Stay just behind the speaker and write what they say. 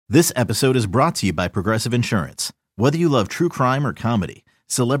This episode is brought to you by Progressive Insurance. Whether you love true crime or comedy,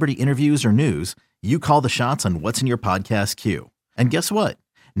 celebrity interviews or news, you call the shots on what's in your podcast queue. And guess what?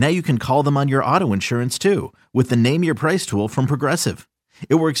 Now you can call them on your auto insurance too with the Name Your Price tool from Progressive.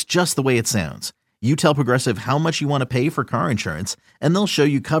 It works just the way it sounds. You tell Progressive how much you want to pay for car insurance, and they'll show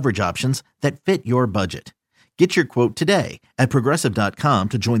you coverage options that fit your budget. Get your quote today at Progressive.com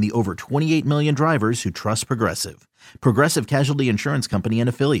to join the over 28 million drivers who trust Progressive. Progressive Casualty Insurance Company and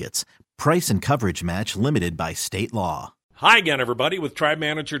Affiliates. Price and coverage match limited by state law. Hi again, everybody. With Tribe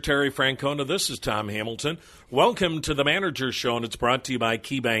Manager Terry Francona, this is Tom Hamilton. Welcome to the Manager Show, and it's brought to you by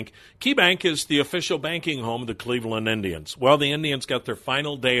KeyBank. KeyBank is the official banking home of the Cleveland Indians. Well, the Indians got their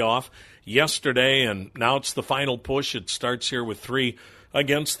final day off yesterday, and now it's the final push. It starts here with 3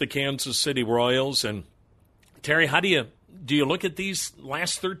 against the Kansas City Royals. And Terry, how do you look at these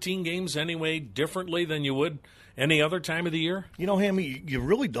last 13 games anyway differently than you would any other time of the year? You know, Hammy, you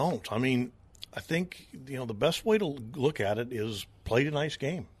really don't. I mean, I think, the best way to look at it is play a nice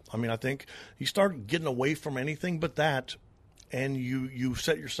game. I mean, I think you start getting away from anything but that, and you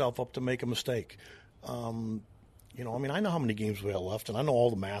set yourself up to make a mistake. I know how many games we have left, and I know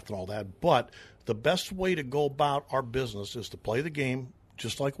all the math and all that, but the best way to go about our business is to play the game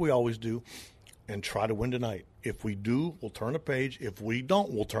just like we always do and try to win tonight. If we do, we'll turn the page. If we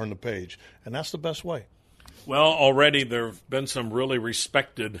don't, we'll turn the page, and that's the best way. Well, already there have been some really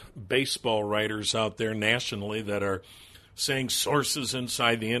respected baseball writers out there nationally that are saying sources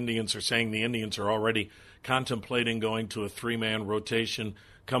inside the Indians are saying the Indians are already contemplating going to a 3-man rotation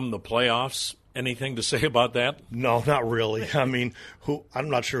come the playoffs. Anything to say about that? No, not really. I mean,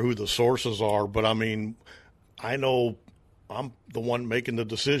 I'm not sure who the sources are, but I mean, I know I'm the one making the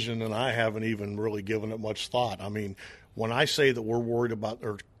decision, and I haven't even really given it much thought. I mean, when I say that we're worried about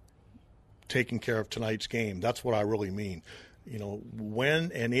or taking care of tonight's game, that's what I really mean.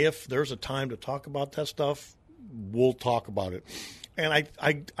 When and if there's a time to talk about that stuff, we'll talk about it. And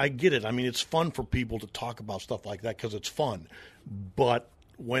I get it. I mean, it's fun for people to talk about stuff like that because it's fun. But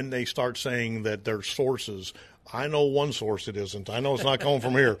when they start saying that they're sources, I know one source it isn't. I know it's not coming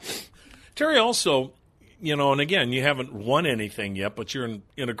from here. Terry, also, and again, you haven't won anything yet, but you're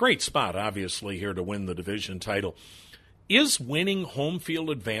in a great spot, obviously, here to win the division title. Is winning home field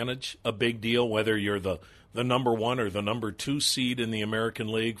advantage a big deal, whether you're the number 1 or the number 2 seed in the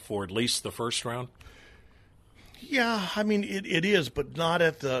American League for at least the first round? Yeah, I mean it is, but not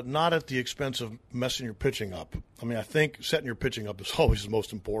at the expense of messing your pitching up. I mean, I think setting your pitching up is always the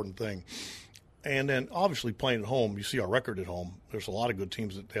most important thing. And then obviously playing at home, you see our record at home. There's a lot of good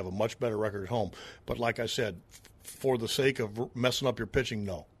teams that have a much better record at home. But like I said, for the sake of messing up your pitching,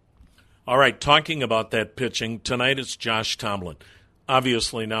 no. All right, talking about that pitching, tonight it's Josh Tomlin.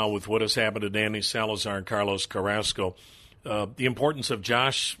 Obviously now with what has happened to Danny Salazar and Carlos Carrasco, the importance of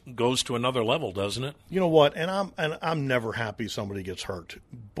Josh goes to another level, doesn't it? You know what? And I'm never happy somebody gets hurt,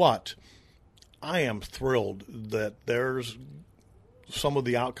 but I am thrilled that there's some of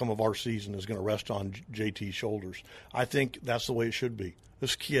the outcome of our season is going to rest on JT's shoulders. I think that's the way it should be.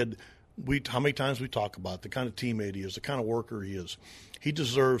 This kid, how many times we talk about the kind of teammate he is, the kind of worker he is. He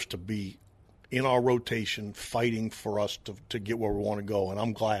deserves to be in our rotation fighting for us to get where we want to go, and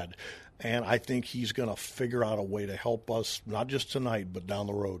I'm glad. And I think he's going to figure out a way to help us, not just tonight, but down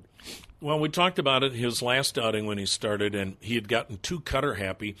the road. Well, we talked about it his last outing when he started, and he had gotten too cutter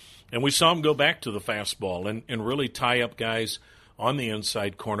happy, and we saw him go back to the fastball and really tie up guys on the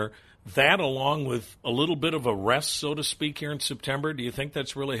inside corner. That, along with a little bit of a rest, so to speak, here in September, do you think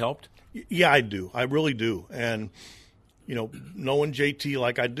that's really helped? Yeah, I do. I really do. And knowing JT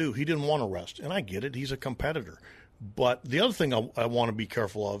like I do, he didn't want to rest. And I get it. He's a competitor. But the other thing I want to be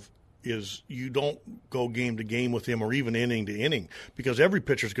careful of is you don't go game to game with him or even inning to inning because every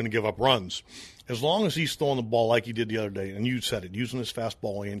pitcher is going to give up runs. As long as he's throwing the ball like he did the other day, and you said it, using his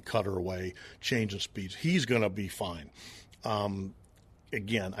fastball in, cutter away, changing speeds, he's going to be fine.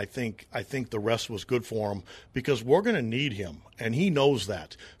 Again, I think the rest was good for him because we're going to need him, and he knows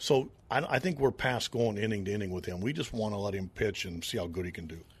that. So I think we're past going inning to inning with him. We just want to let him pitch and see how good he can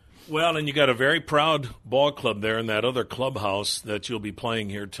do. Well, and you got a very proud ball club there in that other clubhouse that you'll be playing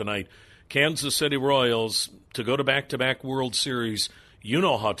here tonight. Kansas City Royals, to go to back-to-back World Series, you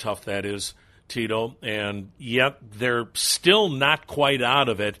know how tough that is, Tito, and yet they're still not quite out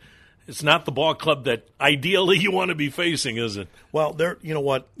of it. It's not the ball club that ideally you want to be facing, is it? Well, you know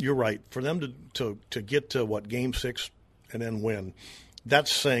what? You're right. For them to get to, Game 6 and then win,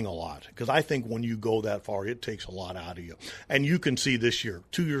 that's saying a lot. Because I think when you go that far, it takes a lot out of you. And you can see this year,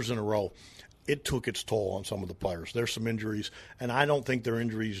 2 years in a row, it took its toll on some of the players. There's some injuries, and I don't think they're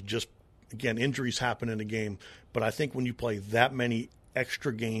injuries just, again, injuries happen in a game. But I think when you play that many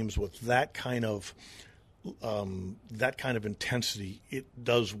extra games with that kind of intensity, it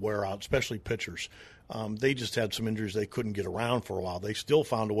does wear out, especially pitchers. They just had some injuries they couldn't get around for a while. They still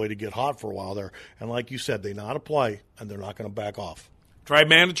found a way to get hot for a while there. And like you said, they know how to play, and they're not going to back off. Tribe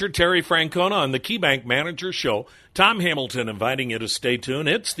manager Terry Francona on the KeyBank Manager Show. Tom Hamilton inviting you to stay tuned.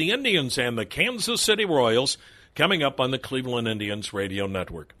 It's the Indians and the Kansas City Royals coming up on the Cleveland Indians Radio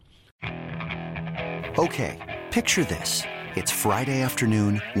Network. Okay, picture this. It's Friday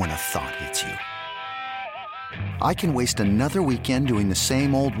afternoon when a thought hits you. I can waste another weekend doing the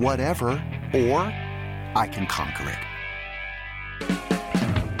same old whatever, or I can conquer it.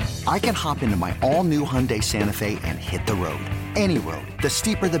 I can hop into my all-new Hyundai Santa Fe and hit the road. Any road. The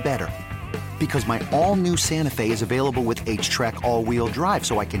steeper, the better. Because my all-new Santa Fe is available with H-Track all-wheel drive,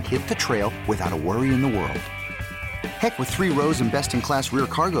 so I can hit the trail without a worry in the world. Heck, with 3 rows and best-in-class rear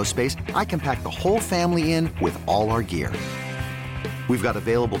cargo space, I can pack the whole family in with all our gear. We've got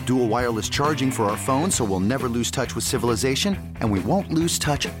available dual wireless charging for our phones, so we'll never lose touch with civilization, and we won't lose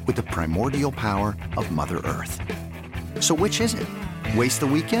touch with the primordial power of Mother Earth. So which is it? Waste the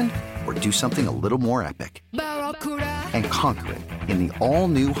weekend or do something a little more epic? And conquer it in the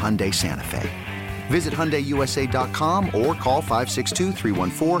all-new Hyundai Santa Fe. Visit HyundaiUSA.com or call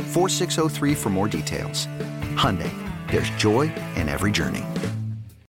 562-314-4603 for more details. Hyundai, there's joy in every journey.